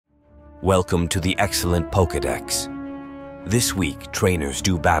Welcome to the Excellent Pokédex. This week, trainers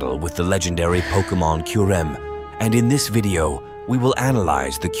do battle with the legendary Pokémon Kyurem, and in this video, we will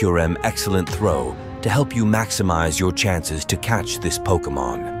analyze the Kyurem Excellent Throw to help you maximize your chances to catch this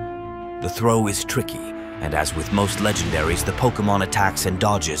Pokémon. The throw is tricky, and as with most legendaries, the Pokémon attacks and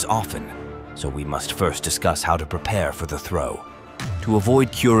dodges often, so we must first discuss how to prepare for the throw. To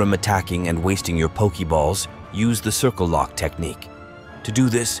avoid Kyurem attacking and wasting your Pokéballs, use the Circle Lock technique. To do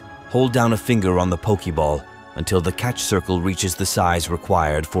this, hold down a finger on the Pokéball until the catch circle reaches the size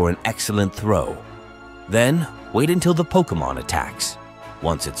required for an excellent throw. Then, wait until the Pokémon attacks.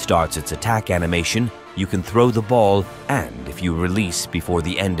 Once it starts its attack animation, you can throw the ball, and if you release before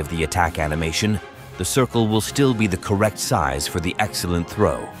the end of the attack animation, the circle will still be the correct size for the excellent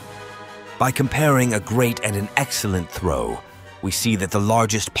throw. By comparing a great and an excellent throw, we see that the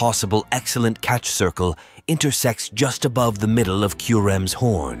largest possible excellent catch circle intersects just above the middle of Kyurem's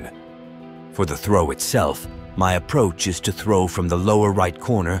horn. For the throw itself, my approach is to throw from the lower right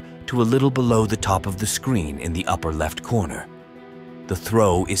corner to a little below the top of the screen in the upper left corner. The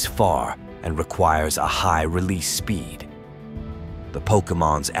throw is far and requires a high release speed. The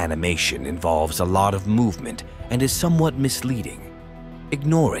Pokémon's animation involves a lot of movement and is somewhat misleading.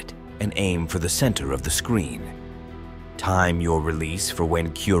 Ignore it and aim for the center of the screen. Time your release for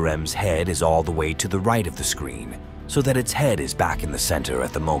when Kyurem's head is all the way to the right of the screen, so that its head is back in the center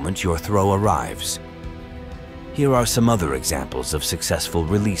at the moment your throw arrives. Here are some other examples of successful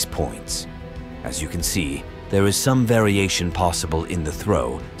release points. As you can see, there is some variation possible in the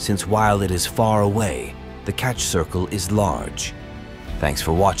throw, since while it is far away, the catch circle is large. Thanks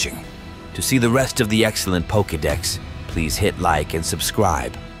for watching. To see the rest of the Excellent Pokédex, please hit like and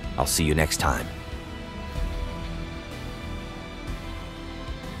subscribe. I'll see you next time.